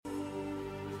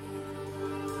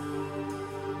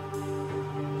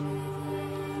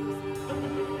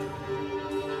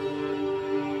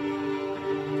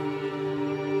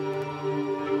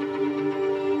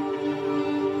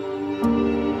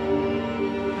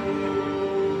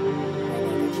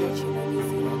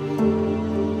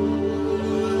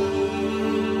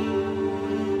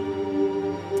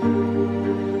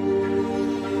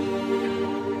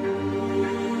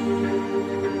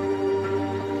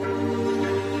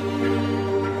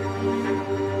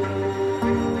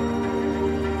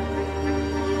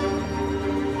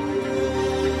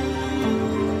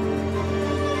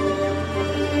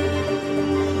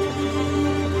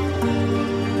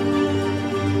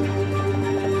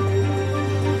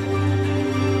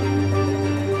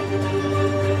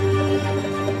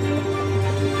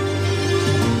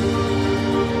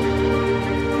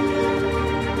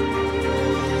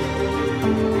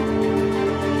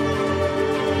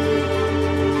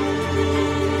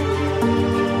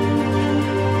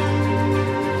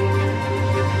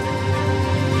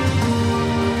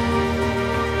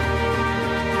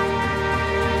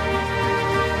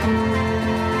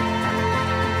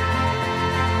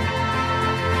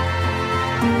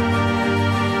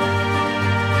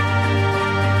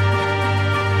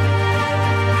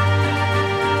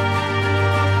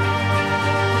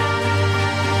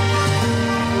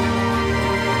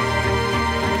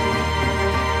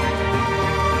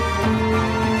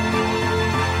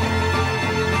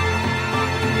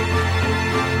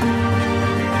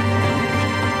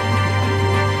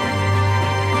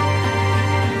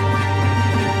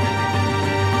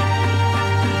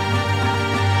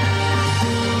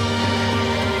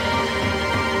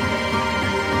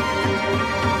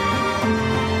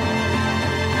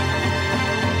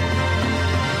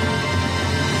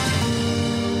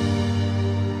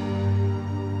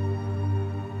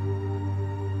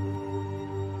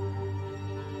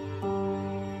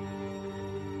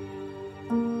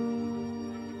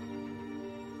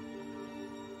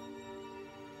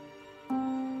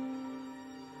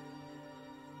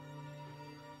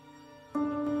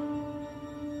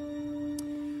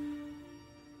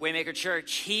Waymaker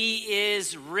Church, He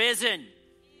is risen.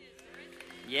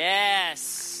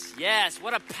 Yes, yes.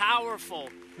 What a powerful,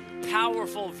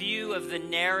 powerful view of the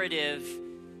narrative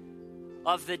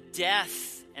of the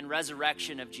death and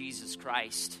resurrection of Jesus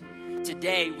Christ.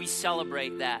 Today, we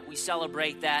celebrate that. We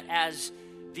celebrate that as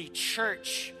the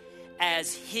church,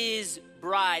 as His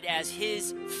bride, as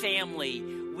His family.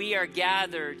 We are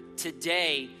gathered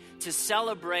today to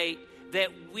celebrate that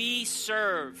we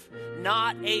serve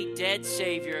not a dead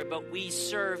Savior, but we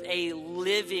serve a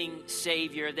living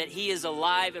Savior, that He is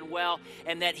alive and well,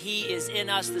 and that He is in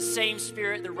us. The same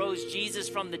Spirit that rose Jesus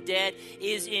from the dead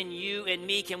is in you and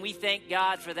me. Can we thank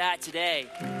God for that today?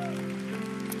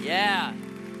 Yeah.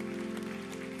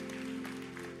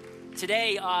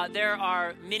 Today, there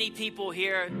are many people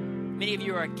here. Many of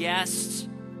you are guests.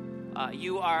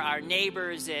 You are our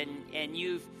neighbors, and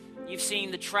you've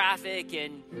seen the traffic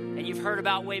and you've heard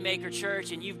about Waymaker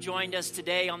Church, and you've joined us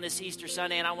today on this Easter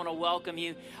Sunday, and I want to welcome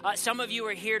you. Some of you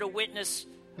are here to witness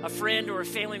a friend or a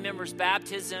family member's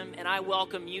baptism, and I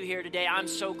welcome you here today. I'm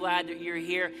so glad that you're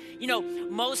here. You know,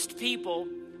 most people,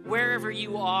 wherever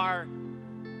you are,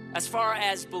 as far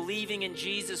as believing in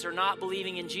Jesus or not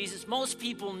believing in Jesus, most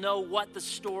people know what the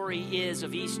story is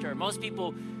of Easter. Most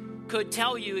people could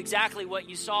tell you exactly what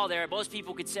you saw there. Most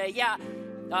people could say, yeah,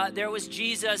 there was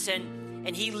Jesus,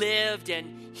 and He lived,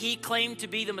 and He claimed to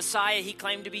be the Messiah. He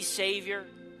claimed to be Savior.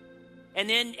 And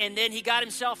then He got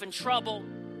Himself in trouble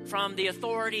from the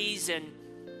authorities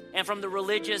and from the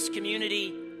religious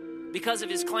community because of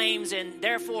His claims, and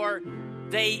therefore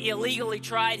they illegally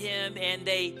tried Him and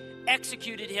they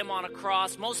executed Him on a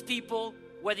cross. Most people,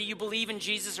 whether you believe in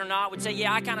Jesus or not, would say,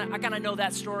 yeah, I kind of know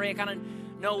that story. I kind of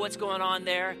know what's going on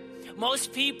there.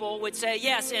 Most people would say,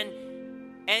 yes,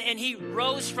 and He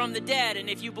rose from the dead. And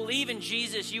if you believe in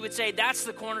Jesus, you would say that's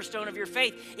the cornerstone of your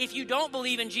faith. If you don't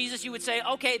believe in Jesus, you would say,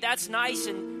 okay, that's nice,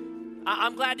 and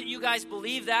I'm glad that you guys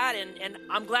believe that, and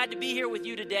I'm glad to be here with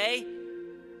you today.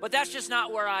 But that's just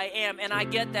not where I am, and I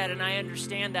get that, and I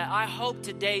understand that. I hope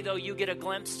today, though, you get a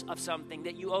glimpse of something,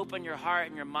 that you open your heart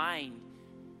and your mind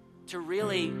to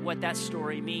really what that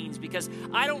story means, because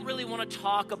I don't really want to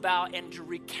talk about and to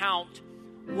recount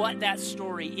what that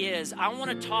story is. I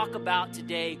want to talk about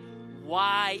today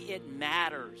why it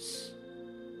matters.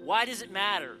 Why does it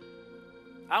matter?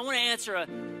 I want to answer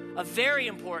a very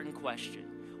important question.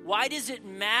 Why does it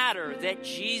matter that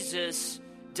Jesus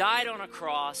died on a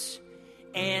cross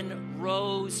and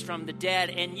rose from the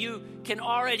dead? And you can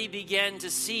already begin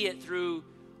to see it through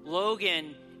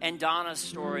Logan and Donna's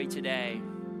story today.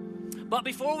 But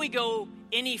before we go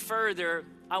any further,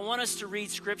 I want us to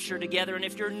read scripture together. And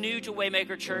if you're new to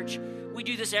Waymaker Church, we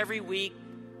do this every week.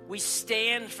 We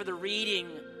stand for the reading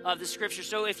of the scripture.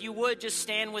 So if you would, just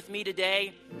stand with me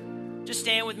today. Just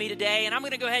stand with me today. And I'm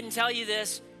going to go ahead and tell you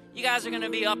this. You guys are going to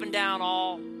be up and down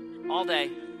all day.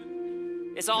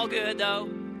 It's all good, though.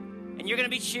 And you're going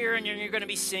to be cheering and you're going to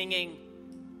be singing.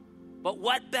 But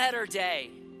what better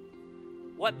day?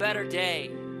 What better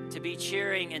day to be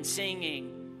cheering and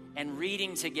singing and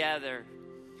reading together?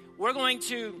 We're going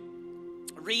to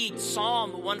read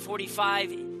Psalm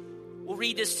 145. We'll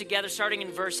read this together starting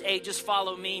in verse 8. Just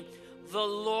follow me. The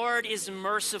Lord is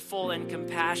merciful and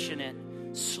compassionate,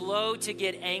 slow to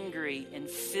get angry, and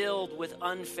filled with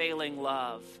unfailing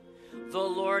love. The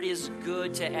Lord is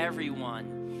good to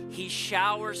everyone. He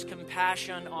showers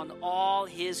compassion on all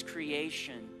His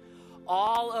creation.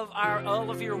 All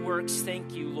of your works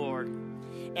thank you, Lord,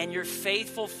 and your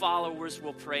faithful followers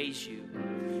will praise you.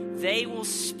 They will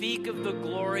speak of the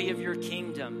glory of your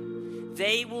kingdom.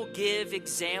 They will give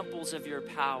examples of your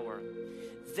power.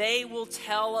 They will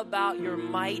tell about your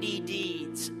mighty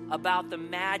deeds, about the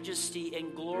majesty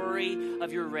and glory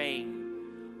of your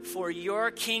reign. For your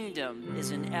kingdom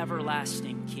is an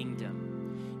everlasting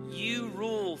kingdom. You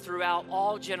rule throughout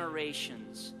all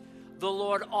generations. The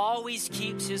Lord always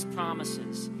keeps His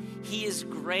promises. He is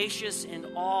gracious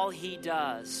in all He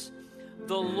does.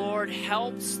 The Lord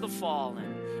helps the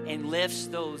fallen and lifts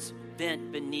those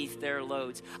bent beneath their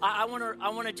loads. I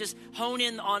want to just hone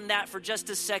in on that for just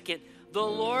a second. The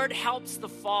Lord helps the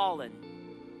fallen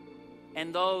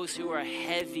and those who are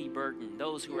heavy burdened,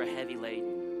 those who are heavy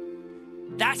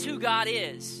laden. That's who God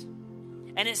is.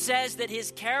 And it says that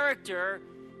His character,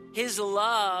 His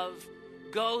love,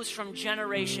 goes from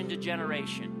generation to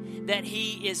generation. That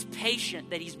He is patient,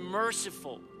 that He's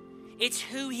merciful. It's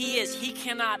who He is. He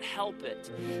cannot help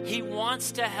it. He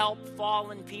wants to help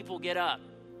fallen people get up.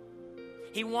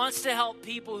 He wants to help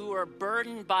people who are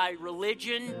burdened by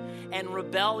religion and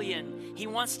rebellion. He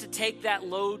wants to take that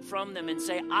load from them and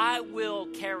say, I will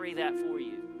carry that for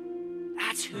you.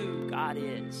 That's who God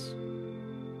is.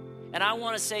 And I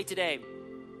want to say today,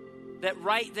 that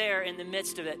right there in the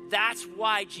midst of it, that's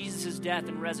why Jesus' death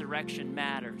and resurrection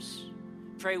matters.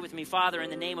 Pray with me. Father, in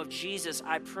the name of Jesus,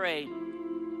 I pray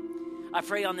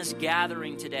on this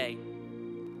gathering today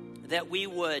that we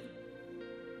would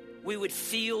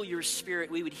feel your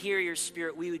Spirit, we would hear your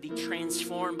Spirit, we would be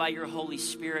transformed by your Holy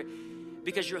Spirit,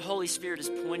 because your Holy Spirit is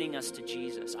pointing us to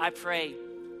Jesus. I pray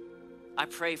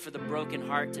for the broken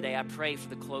heart today. I pray for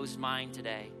the closed mind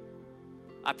today.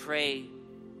 I pray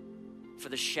for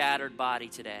the shattered body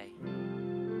today,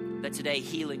 that today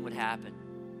healing would happen,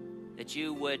 that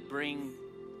you would bring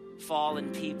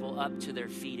fallen people up to their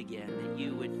feet again, that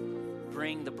you would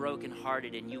bring the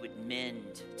brokenhearted and you would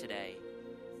mend today,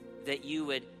 that you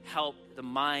would help the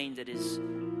mind that is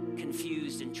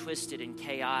confused and twisted and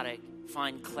chaotic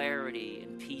find clarity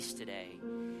and peace today,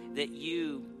 that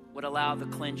you would allow the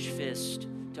clenched fist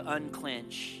to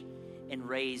unclench and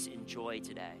raise in joy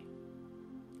today.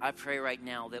 I pray right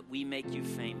now that we make you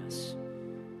famous.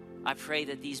 I pray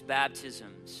that these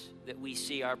baptisms that we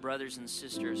see our brothers and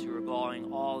sisters who are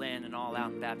going all in and all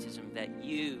out in baptism, that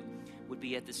you would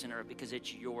be at the center of it, because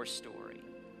it's your story.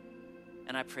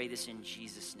 And I pray this in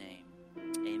Jesus' name.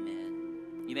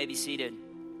 Amen. You may be seated.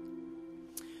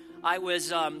 I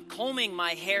was combing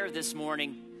my hair this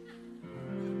morning.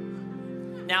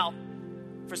 Now,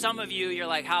 for some of you, you're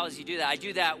like, how does he do that? I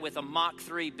do that with a Mach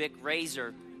 3 Bic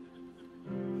razor.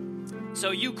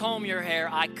 So you comb your hair,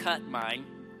 I cut mine.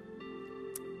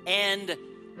 And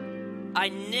I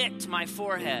nicked my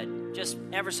forehead just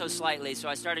ever so slightly, so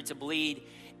I started to bleed.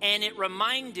 And it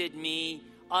reminded me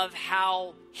of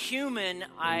how human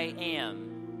I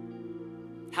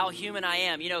am. How human I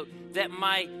am. You know, that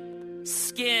my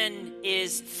skin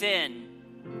is thin.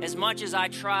 As much as I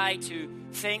try to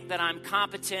think that I'm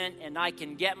competent and I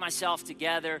can get myself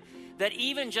together, that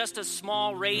even just a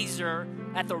small razor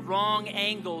at the wrong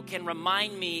angle can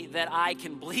remind me that I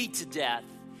can bleed to death,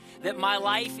 that my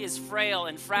life is frail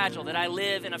and fragile, that I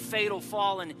live in a fatal,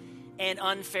 fallen, and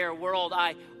unfair world.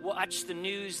 I watched the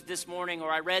news this morning,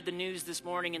 or I read the news this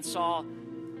morning and saw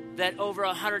that over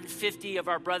 150 of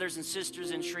our brothers and sisters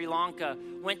in Sri Lanka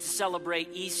went to celebrate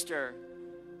Easter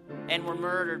and were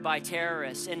murdered by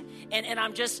terrorists. And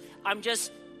I'm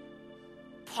just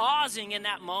pausing in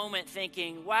that moment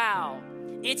thinking, wow,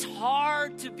 it's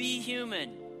hard to be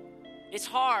human. It's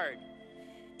hard.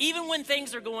 Even when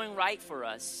things are going right for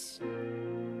us.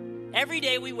 Every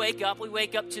day we wake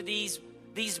up to these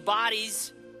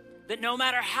bodies that no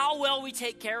matter how well we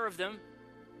take care of them,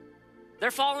 they're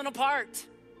falling apart.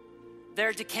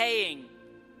 They're decaying.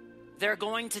 They're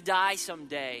going to die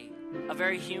someday, a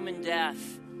very human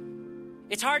death.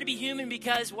 It's hard to be human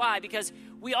because, why? Because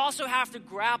we also have to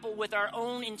grapple with our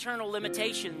own internal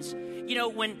limitations. You know,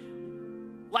 when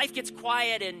life gets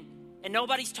quiet and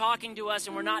nobody's talking to us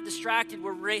and we're not distracted,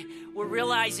 we're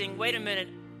realizing, wait a minute,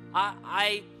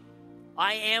 I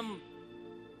am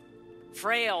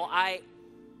frail. I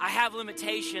have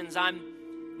limitations. I'm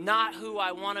not who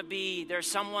I want to be. There's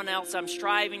someone else I'm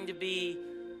striving to be.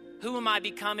 Who am I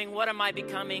becoming? What am I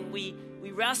becoming? We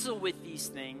wrestle with these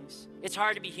things. It's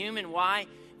hard to be human. Why?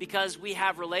 Because we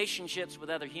have relationships with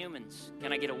other humans.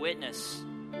 Can I get a witness?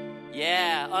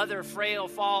 Yeah, other frail,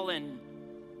 fallen,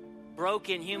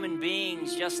 broken human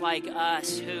beings just like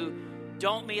us who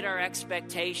don't meet our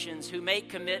expectations, who make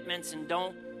commitments and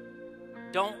don't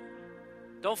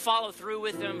follow through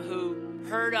with them, who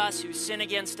hurt us, who sin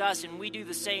against us, and we do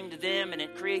the same to them, and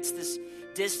it creates this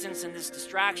distance and this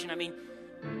distraction. I mean,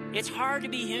 it's hard to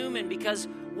be human because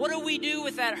what do we do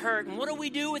with that hurt, and what do we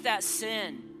do with that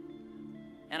sin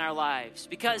in our lives?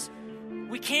 Because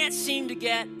we can't seem to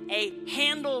get a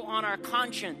handle on our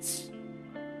conscience.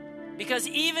 Because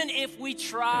even if we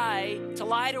try to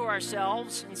lie to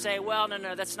ourselves and say, well,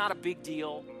 no, that's not a big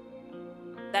deal.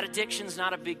 That addiction's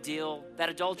not a big deal. That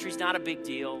adultery's not a big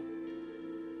deal.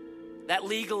 That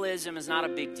legalism is not a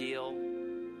big deal.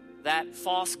 That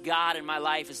false god in my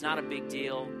life is not a big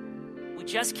deal. We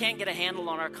just can't get a handle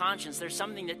on our conscience. There's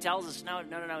something that tells us, no.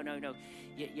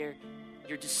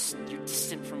 You're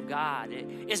distant from God.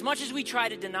 As much as we try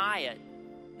to deny it,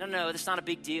 no, that's not a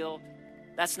big deal.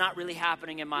 That's not really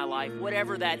happening in my life.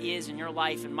 Whatever that is in your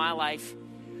life, in my life,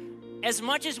 as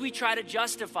much as we try to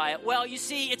justify it, well, you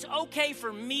see, it's okay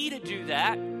for me to do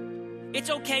that. It's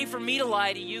okay for me to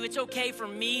lie to you. It's okay for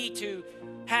me to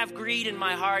have greed in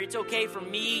my heart. It's okay for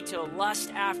me to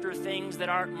lust after things that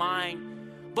aren't mine.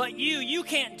 But you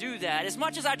can't do that. As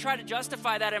much as I try to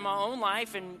justify that in my own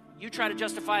life, and you try to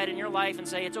justify it in your life and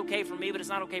say it's okay for me, but it's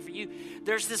not okay for you,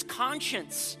 there's this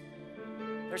conscience.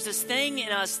 There's this thing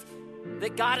in us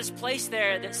that God has placed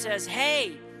there that says,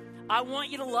 hey, I want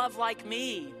you to love like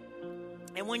me.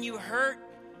 And when you hurt,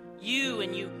 you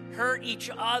and you hurt each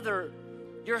other,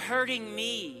 you're hurting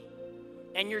me,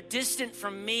 and you're distant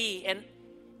from me.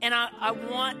 And I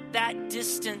want that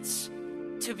distance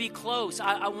to be close.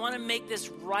 I want to make this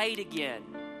right again.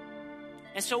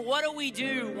 And so what do we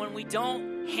do when we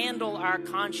don't handle our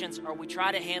conscience, or we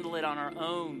try to handle it on our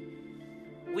own?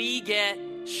 We get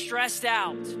stressed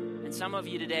out. And some of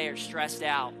you today are stressed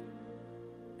out.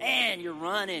 Man, you're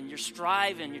running, you're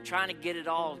striving, you're trying to get it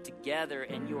all together,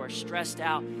 and you are stressed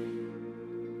out.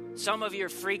 Some of you are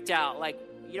freaked out, like,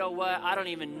 you know what, I don't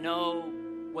even know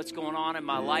what's going on in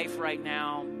my life right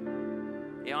now.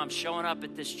 You know, I'm showing up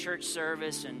at this church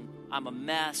service and I'm a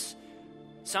mess.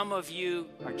 Some of you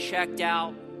are checked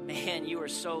out. Man, you are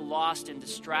so lost in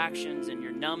distractions and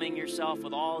you're numbing yourself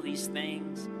with all these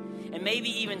things. And maybe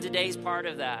even today's part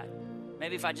of that.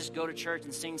 Maybe if I just go to church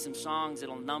and sing some songs,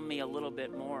 it'll numb me a little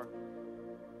bit more.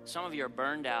 Some of you are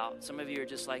burned out. Some of you are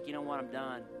just like, you know what, I'm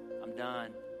done. I'm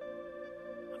done.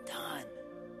 I'm done.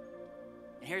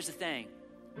 And here's the thing.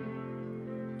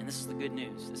 And this is the good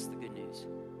news. This is the good news.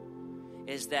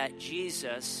 Is that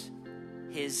Jesus,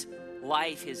 his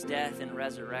life, his death, and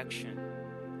resurrection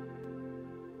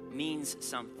means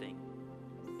something.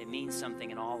 It means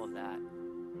something in all of that.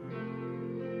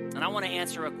 And I want to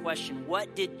answer a question.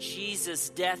 What did Jesus'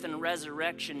 death and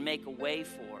resurrection make a way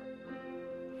for?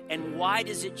 And why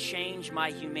does it change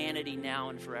my humanity now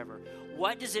and forever?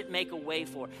 What does it make a way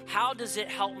for? How does it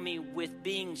help me with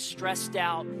being stressed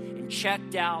out and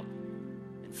checked out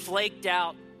and flaked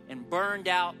out and burned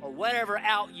out, or whatever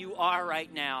out you are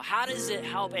right now? How does it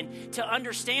help? And to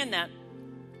understand that,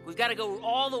 we've got to go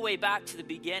all the way back to the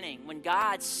beginning when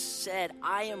God said,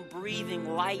 I am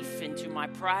breathing life into my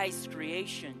prized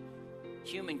creation,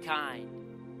 humankind.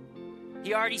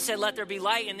 He already said, let there be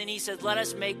light. And then he said, let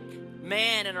us make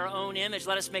man in our own image.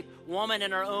 Let us make woman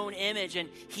in our own image. And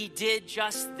he did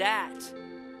just that.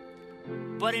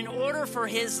 But in order for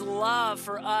his love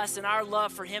for us and our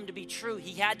love for him to be true,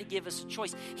 he had to give us a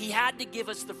choice. He had to give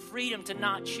us the freedom to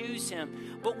not choose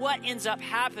him. But what ends up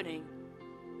happening,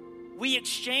 we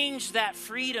exchange that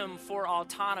freedom for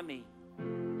autonomy.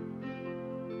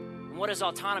 And what is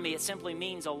autonomy? It simply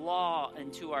means a law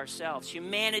unto ourselves.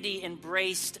 Humanity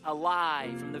embraced a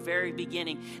lie from the very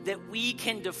beginning that we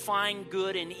can define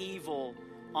good and evil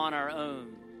on our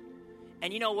own.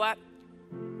 And you know what?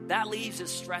 That leaves us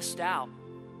stressed out.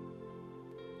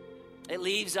 It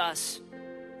leaves us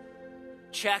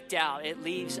checked out. It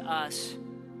leaves us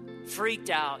freaked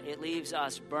out. It leaves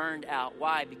us burned out.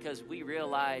 Why? Because we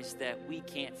realize that we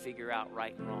can't figure out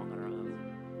right and wrong on our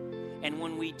own. And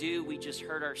when we do, we just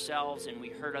hurt ourselves and we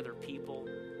hurt other people.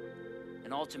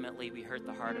 And ultimately, we hurt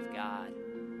the heart of God.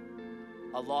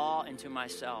 A law unto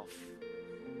myself.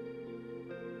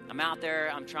 I'm out there,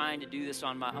 I'm trying to do this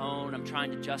on my own. I'm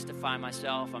trying to justify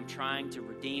myself. I'm trying to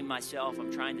redeem myself.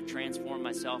 I'm trying to transform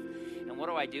myself. And what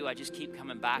do? I just keep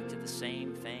coming back to the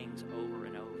same things over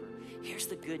and over. Here's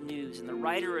the good news. And the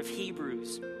writer of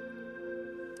Hebrews,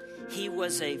 he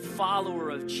was a follower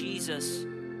of Jesus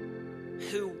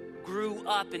who grew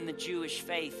up in the Jewish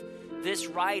faith. This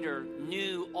writer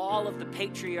knew all of the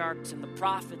patriarchs and the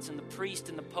prophets and the priests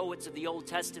and the poets of the Old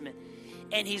Testament.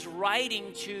 And he's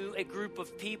writing to a group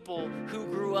of people who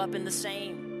grew up in the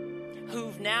same,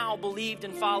 who've now believed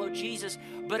and followed Jesus,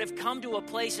 but have come to a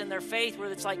place in their faith where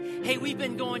it's like, hey, we've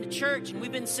been going to church and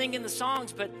we've been singing the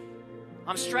songs, but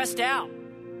I'm stressed out.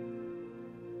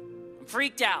 I'm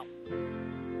freaked out.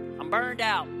 I'm burned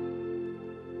out.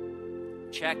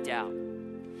 Checked out.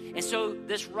 And so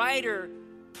this writer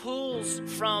pulls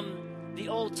from the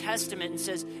Old Testament and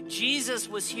says, Jesus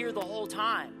was here the whole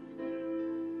time.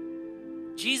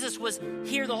 Jesus was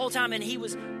here the whole time, and he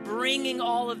was bringing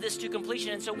all of this to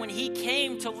completion. And so when he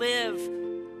came to live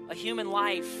a human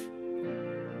life,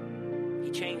 he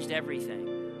changed everything.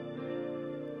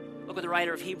 Look what the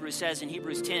writer of Hebrews says in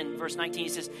Hebrews 10, verse 19. He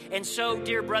says, and so,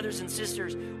 dear brothers and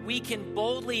sisters, we can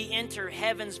boldly enter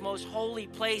heaven's most holy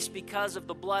place because of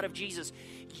the blood of Jesus.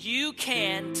 You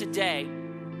can today,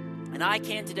 and I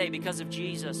can today because of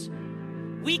Jesus.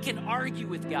 We can argue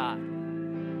with God.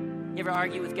 You ever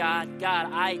argue with God? God,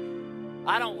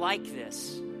 I don't like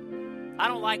this. I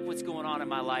don't like what's going on in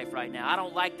my life right now. I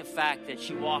don't like the fact that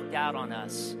she walked out on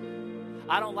us.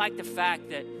 I don't like the fact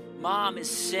that Mom is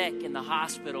sick in the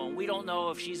hospital and we don't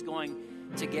know if she's going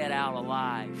to get out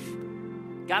alive.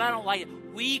 God, I don't like it.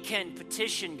 We can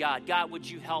petition God. God, would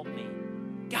you help me?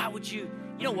 God, would you?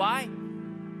 You know why?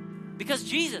 Because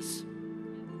Jesus.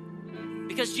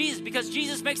 Because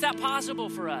Jesus makes that possible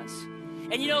for us.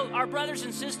 And you know, our brothers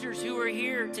and sisters who are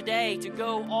here today to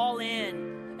go all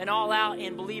in and all out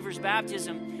in believers'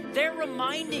 baptism, they're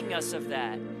reminding us of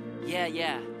that.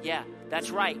 Yeah,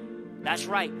 that's right. That's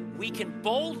right. We can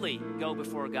boldly go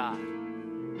before God.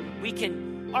 We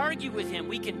can argue with him.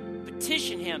 We can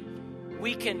petition him.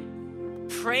 We can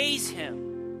praise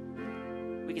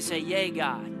him. We can say, yea,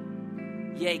 God,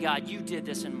 you did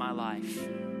this in my life.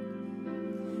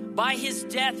 By his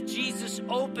death, Jesus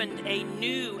opened a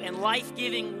new and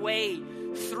life-giving way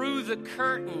through the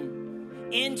curtain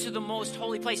into the most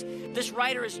holy place. This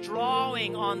writer is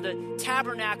drawing on the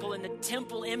tabernacle and the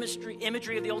temple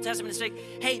imagery of the Old Testament and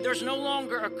saying, hey, there's no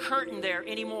longer a curtain there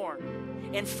anymore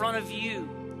in front of you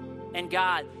and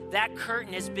God. That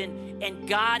curtain has been, and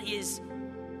God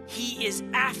he is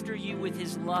after you with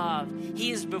his love.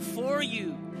 He is before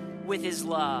you with his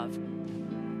love.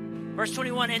 Verse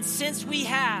 21, and since we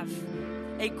have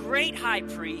a great high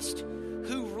priest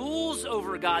who rules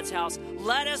over God's house,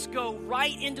 let us go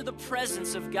right into the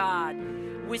presence of God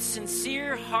with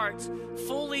sincere hearts,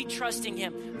 fully trusting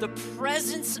him. The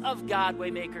presence of God,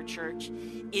 Waymaker Church,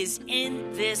 is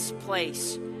in this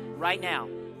place right now.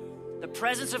 The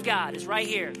presence of God is right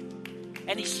here.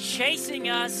 And he's chasing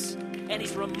us, and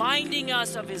he's reminding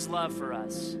us of his love for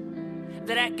us.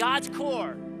 That at God's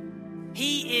core,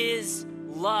 he is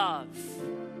love,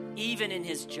 even in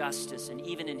his justice and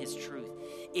even in his truth.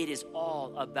 It is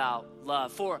all about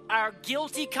love. For our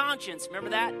guilty conscience,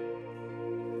 remember that?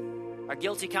 Our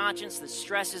guilty conscience that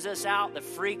stresses us out, that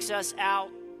freaks us out,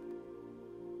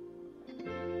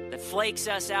 that flakes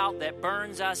us out, that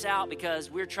burns us out because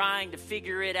we're trying to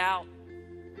figure it out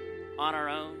on our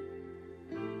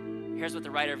own. Here's what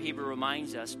the writer of Hebrews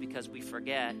reminds us because we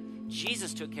forget.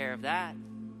 Jesus took care of that.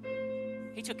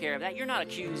 He took care of that. You're not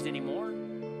accused anymore.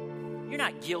 You're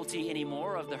not guilty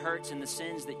anymore of the hurts and the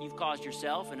sins that you've caused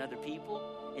yourself and other people,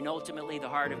 and ultimately the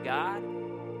heart of God.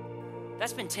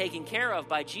 That's been taken care of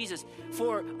by Jesus.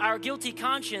 For our guilty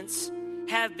conscience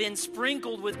have been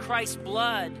sprinkled with Christ's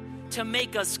blood to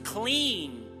make us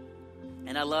clean.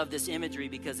 And I love this imagery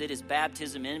because it is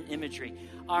baptism imagery.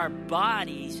 Our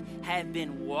bodies have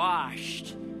been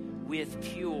washed with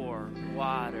pure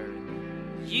water.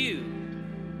 You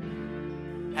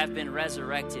have been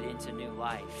resurrected into new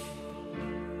life.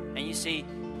 And you see,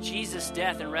 Jesus'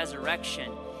 death and resurrection,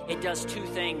 it does two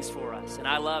things for us. And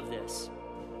I love this.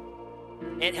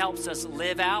 It helps us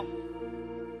live out,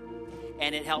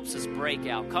 and it helps us break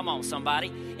out. Come on,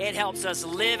 somebody. It helps us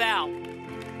live out.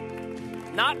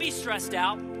 Not be stressed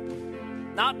out.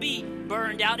 Not be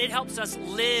burned out. It helps us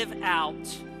live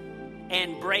out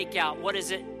and break out. What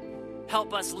does it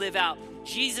help us live out?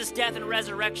 Jesus' death and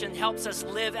resurrection helps us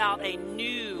live out a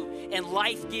new and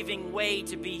life-giving way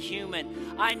to be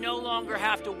human. I no longer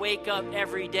have to wake up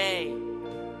every day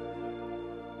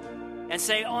and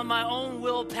say, on my own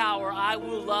willpower, I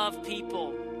will love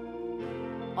people.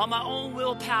 On my own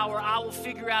willpower, I will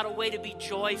figure out a way to be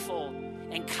joyful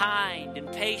and kind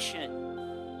and patient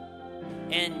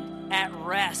and at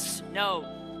rest. No,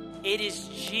 it is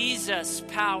Jesus'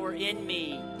 power in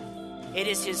me. It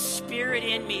is his spirit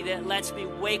in me that lets me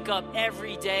wake up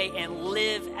every day and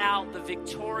live out the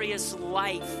victorious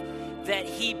life that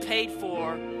he paid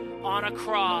for on a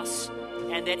cross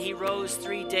and that he rose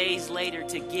 3 days later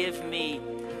to give me.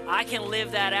 I can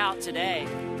live that out today.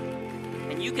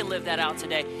 And you can live that out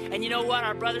today. And you know what?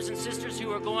 Our brothers and sisters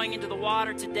who are going into the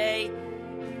water today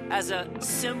as a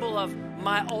symbol of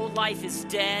my old life is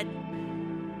dead.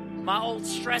 My old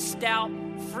stressed out,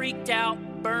 freaked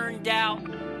out, burned out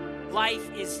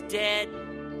life is dead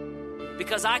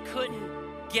because I couldn't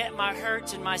get my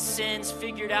hurts and my sins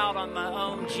figured out on my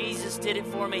own. Jesus did it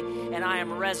for me, and I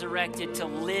am resurrected to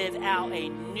live out a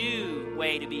new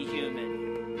way to be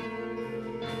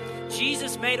human.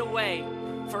 Jesus made a way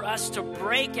for us to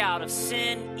break out of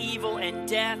sin, evil, and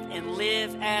death and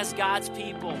live as God's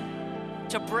people.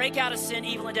 To break out of sin,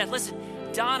 evil, and death. Listen,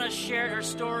 Donna shared her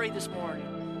story this morning.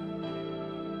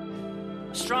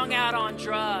 Strung out on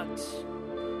drugs,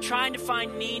 trying to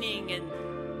find meaning in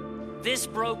this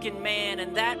broken man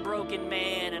and that broken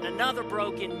man and another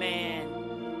broken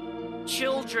man.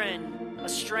 Children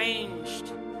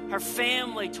estranged, her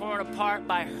family torn apart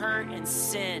by hurt and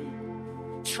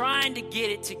sin, trying to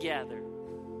get it together.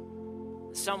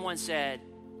 Someone said,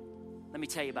 let me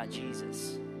tell you about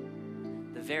Jesus.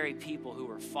 The very people who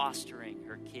were fostering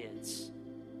her kids.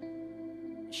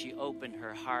 She opened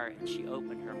her heart and she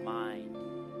opened her mind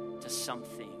to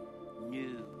something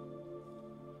new.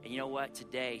 And you know what?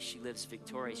 Today she lives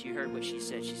victorious. You heard what she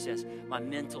said. She says, my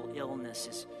mental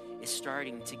illness is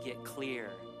starting to get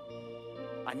clear.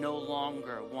 I no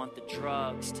longer want the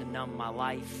drugs to numb my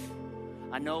life.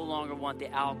 I no longer want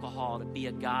the alcohol to be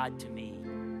a god to me.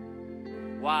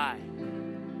 Why?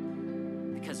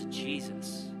 Because of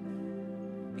Jesus.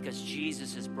 because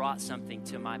Jesus has brought something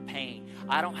to my pain.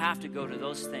 I don't have to go to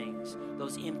those things,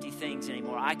 those empty things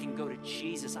anymore. I can go to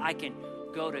Jesus. I can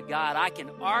go to God. I can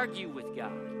argue with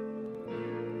God.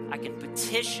 I can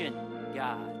petition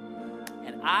God.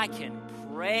 And I can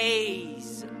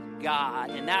praise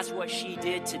God. And that's what she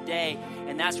did today.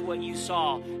 And that's what you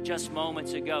saw just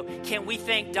moments ago. Can we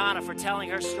thank Donna for telling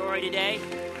her story today?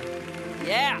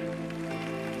 Yeah.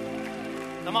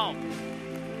 Come on.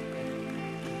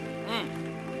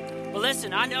 Well,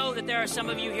 listen, I know that there are some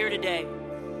of you here today,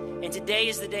 and today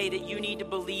is the day that you need to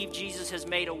believe Jesus has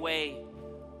made a way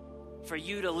for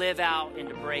you to live out and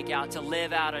to break out, to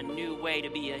live out a new way to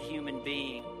be a human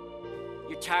being.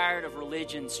 You're tired of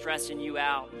religion stressing you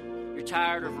out. You're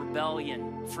tired of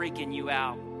rebellion freaking you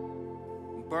out,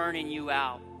 burning you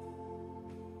out.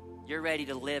 You're ready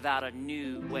to live out a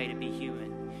new way to be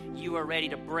human. You are ready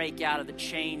to break out of the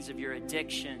chains of your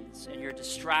addictions and your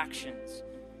distractions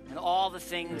and all the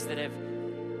things that have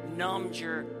numbed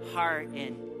your heart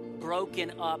and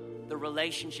broken up the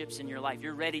relationships in your life.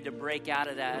 You're ready to break out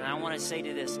of that. And I want to say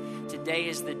to this, today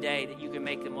is the day that you can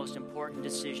make the most important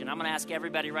decision. I'm going to ask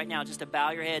everybody right now just to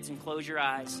bow your heads and close your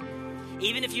eyes.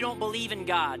 Even if you don't believe in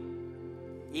God,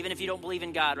 even if you don't believe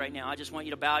in God right now, I just want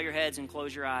you to bow your heads and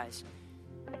close your eyes.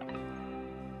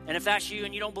 And if that's you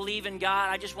and you don't believe in God,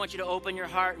 I just want you to open your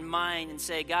heart and mind and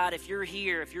say, God, if you're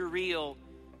here, if you're real,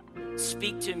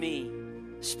 speak to me.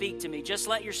 Speak to me. Just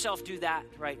let yourself do that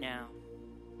right now.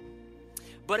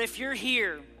 But if you're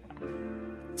here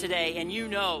today and you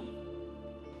know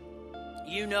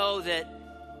that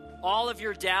all of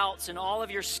your doubts and all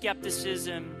of your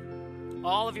skepticism,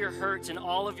 all of your hurts and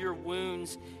all of your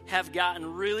wounds have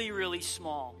gotten really, really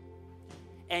small,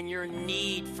 and your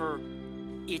need for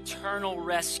eternal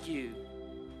rescue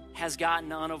has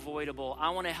gotten unavoidable, I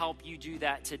want to help you do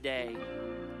that today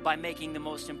by making the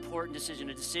most important decision,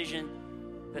 a decision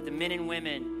that the men and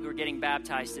women who are getting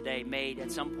baptized today made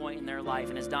at some point in their life.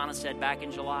 And as Donna said back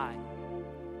in July,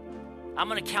 I'm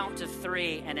going to count to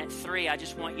 3, and at 3, I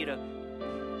just want you to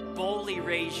boldly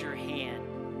raise your hand.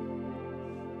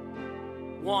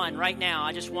 1, right now,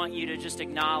 I just want you to just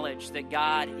acknowledge that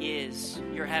God is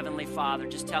your Heavenly Father.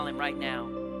 Just tell Him right now,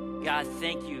 God,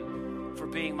 thank you for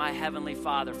being my Heavenly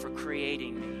Father, for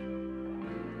creating me.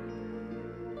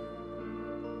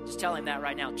 Just tell Him that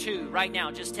right now. 2, right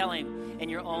now, just tell Him in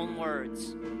your own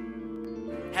words,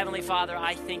 Heavenly Father,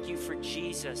 I thank you for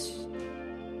Jesus,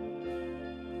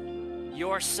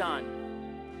 your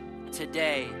Son.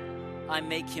 Today, I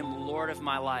make Him Lord of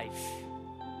my life.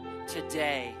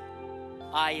 Today,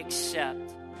 I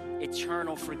accept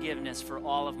eternal forgiveness for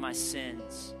all of my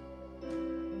sins.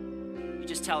 You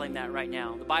just tell Him that right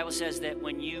now. The Bible says that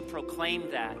when you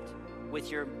proclaim that with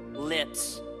your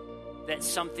lips, that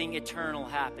something eternal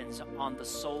happens on the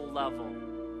soul level.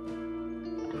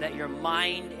 That your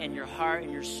mind and your heart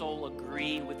and your soul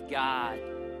agree with God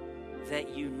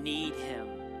that you need Him.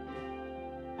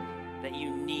 That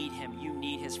you need Him. You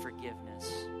need His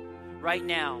forgiveness. Right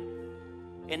now,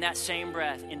 in that same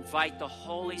breath, invite the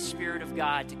Holy Spirit of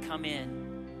God to come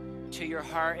in to your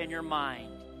heart and your mind,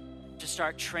 to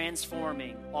start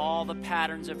transforming all the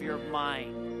patterns of your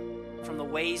mind from the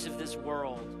ways of this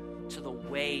world to the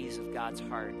ways of God's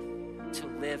heart, to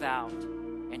live out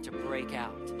and to break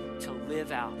out, to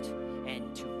live out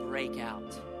and to break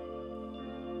out.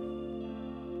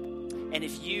 And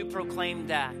if you proclaim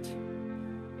that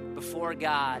before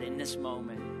God in this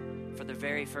moment for the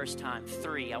very first time,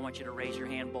 3, I want you to raise your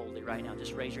hand boldly right now.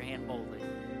 Just raise your hand boldly.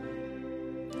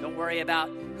 Don't worry about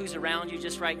who's around you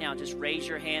just right now. Just raise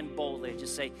your hand boldly.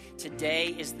 Just say, today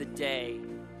is the day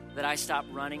that I stop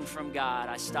running from God.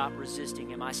 I stop resisting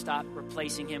Him. I stop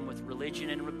replacing Him with religion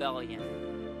and rebellion.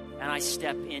 And I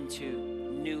step into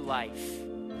new life.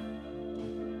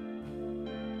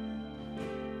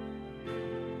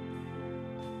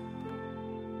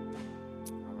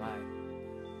 All right.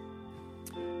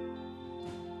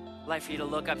 I'd like for you to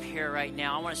look up here right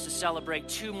now. I want us to celebrate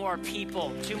 2 more people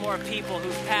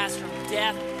who've passed from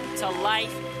death to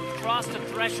life, who've crossed the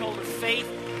threshold of faith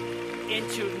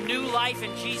into new life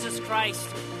in Jesus Christ.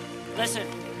 Listen,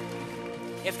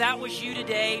 if that was you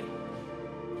today,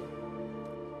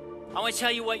 I want to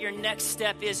tell you what your next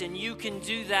step is, and you can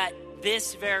do that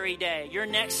this very day. Your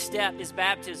next step is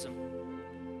baptism.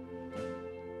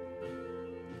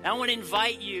 And I want to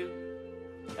invite you,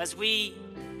 as we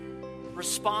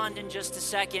respond in just a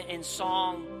second in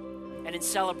song and in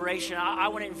celebration, I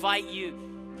want to invite you.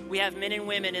 We have men and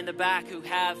women in the back who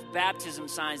have baptism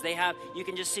signs. They have, you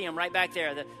can just see them right back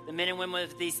there. The men and women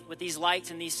with these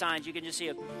lights and these signs, you can just see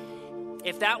them.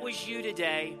 If that was you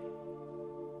today,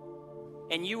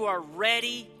 and you are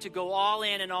ready to go all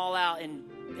in and all out and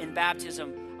in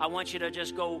baptism, I want you to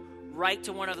just go right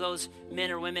to one of those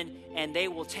men or women, and they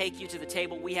will take you to the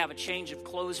table. We have a change of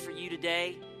clothes for you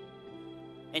today.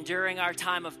 And during our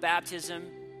time of baptism,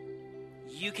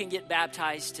 you can get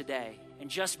baptized today in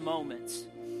just moments.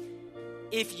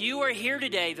 If you are here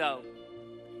today, though,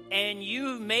 and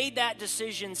you made that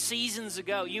decision seasons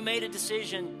ago, you made a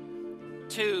decision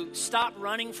to stop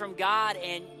running from God,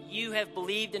 and you have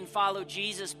believed and followed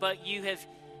Jesus, but you have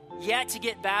yet to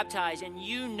get baptized, and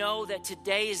you know that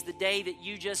today is the day that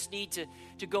you just need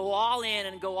to go all in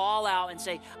and go all out and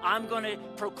say, I'm going to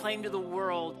proclaim to the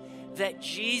world that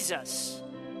Jesus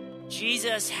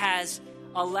has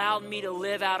allowed me to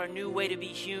live out a new way to be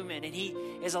human, and he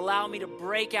has allowed me to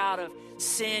break out of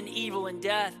sin, evil, and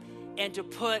death, and to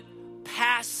put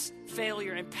past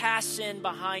failure and past sin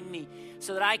behind me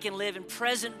so that I can live in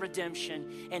present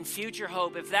redemption and future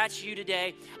hope. If that's you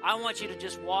today, I want you to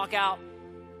just walk out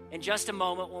in just a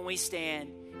moment when we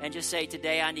stand and just say,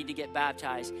 today I need to get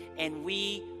baptized. And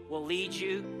we will lead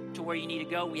you to where you need to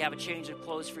go. We have a change of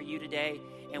clothes for you today,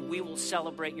 and we will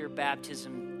celebrate your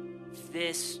baptism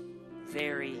this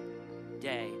very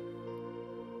day.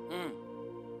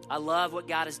 I love what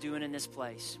God is doing in this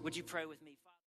place. Would you pray with me?